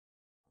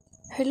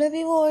Hello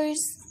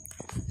viewers,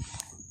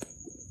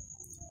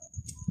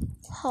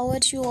 how are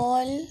you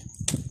all?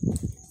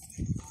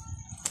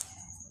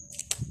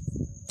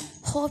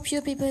 Hope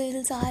you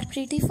people are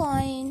pretty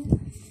fine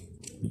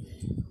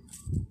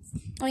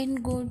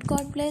and good.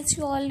 God bless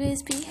you.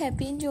 Always be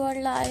happy in your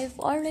life.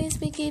 Always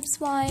be keep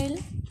smile.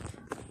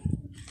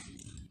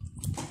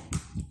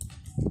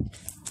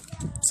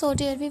 So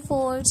dear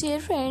viewers,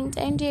 dear friends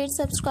and dear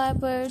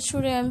subscribers,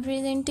 today I am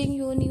presenting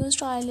you new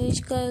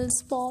stylish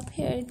girls pop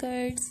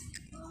haircuts.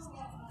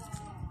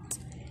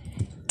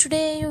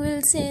 Today you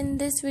will see in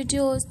this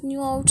video's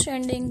new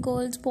outstanding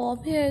girls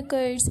pop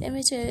haircuts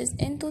images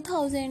in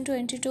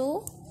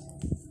 2022.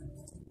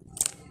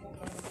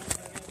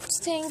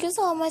 Thank you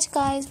so much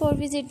guys for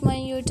visit my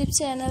YouTube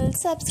channel,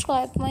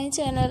 subscribe my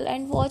channel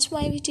and watch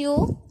my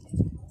video.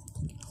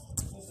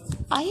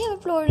 I have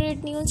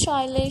uploaded new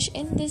stylish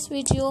in this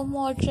video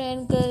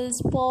modern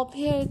girls pop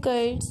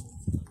haircuts,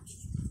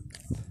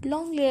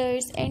 long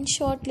layers and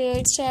short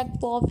layers stacked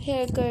pop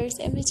haircuts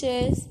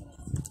images.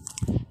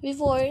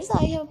 Viewers,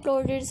 I have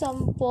uploaded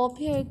some pop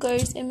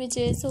haircuts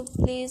images, so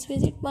please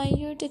visit my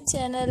YouTube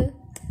channel,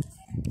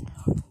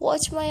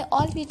 watch my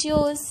all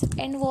videos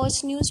and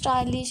watch new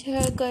stylish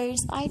haircuts,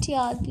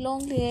 ideas,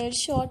 long layers,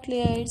 short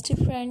layers,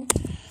 different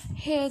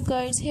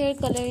haircuts, hair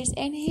colors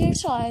and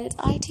hairstyles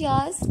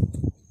ideas.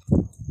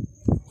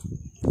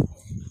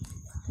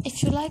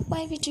 If you like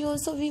my videos,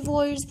 so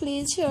viewers,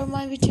 please share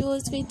my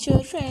videos with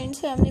your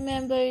friends, family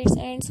members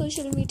and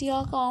social media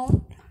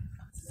account.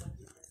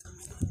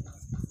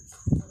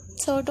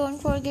 So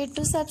don't forget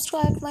to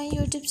subscribe my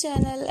YouTube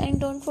channel and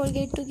don't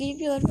forget to give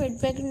your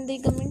feedback in the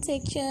comment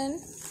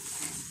section.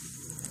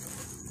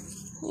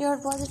 Your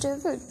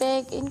positive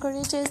feedback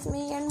encourages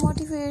me and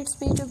motivates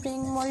me to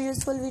bring more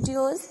useful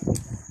videos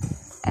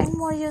and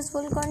more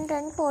useful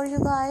content for you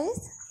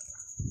guys.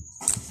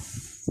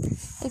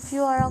 If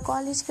you are a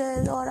college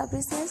girl or a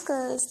business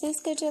girl,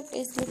 this getup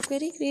is look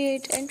very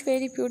great and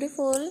very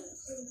beautiful.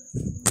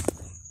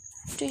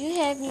 Do you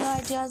have new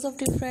ideas of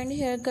different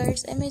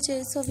haircuts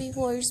images? So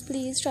viewers,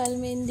 please tell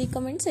me in the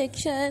comment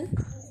section.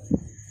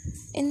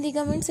 In the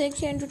comment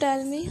section to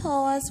tell me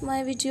how was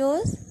my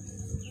videos.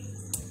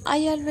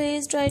 I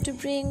always try to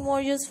bring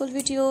more useful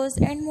videos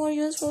and more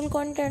useful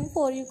content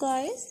for you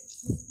guys.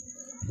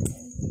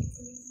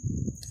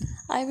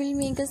 I will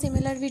make a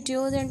similar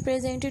videos and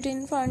present it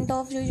in front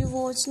of you. You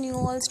watch new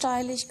all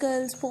stylish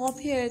girls pop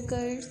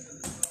haircuts,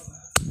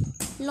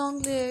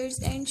 long layers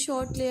and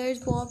short layers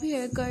pop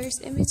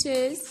haircuts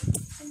images.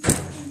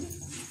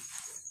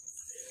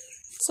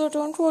 So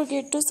don't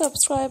forget to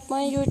subscribe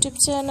my YouTube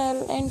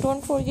channel and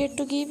don't forget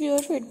to give your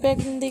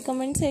feedback in the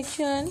comment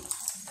section.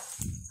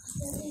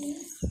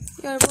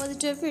 Your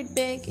positive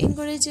feedback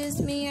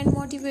encourages me and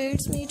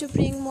motivates me to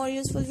bring more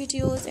useful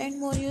videos and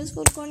more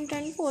useful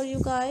content for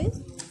you guys.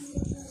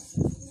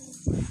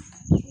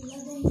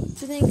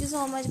 So thank you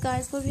so much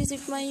guys for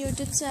visit my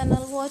YouTube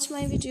channel, watch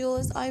my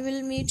videos. I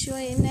will meet you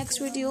in next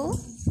video.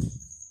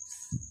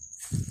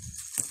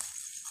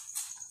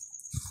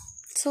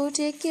 So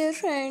take care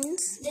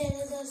friends.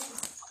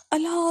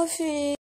 Allah Hafiz.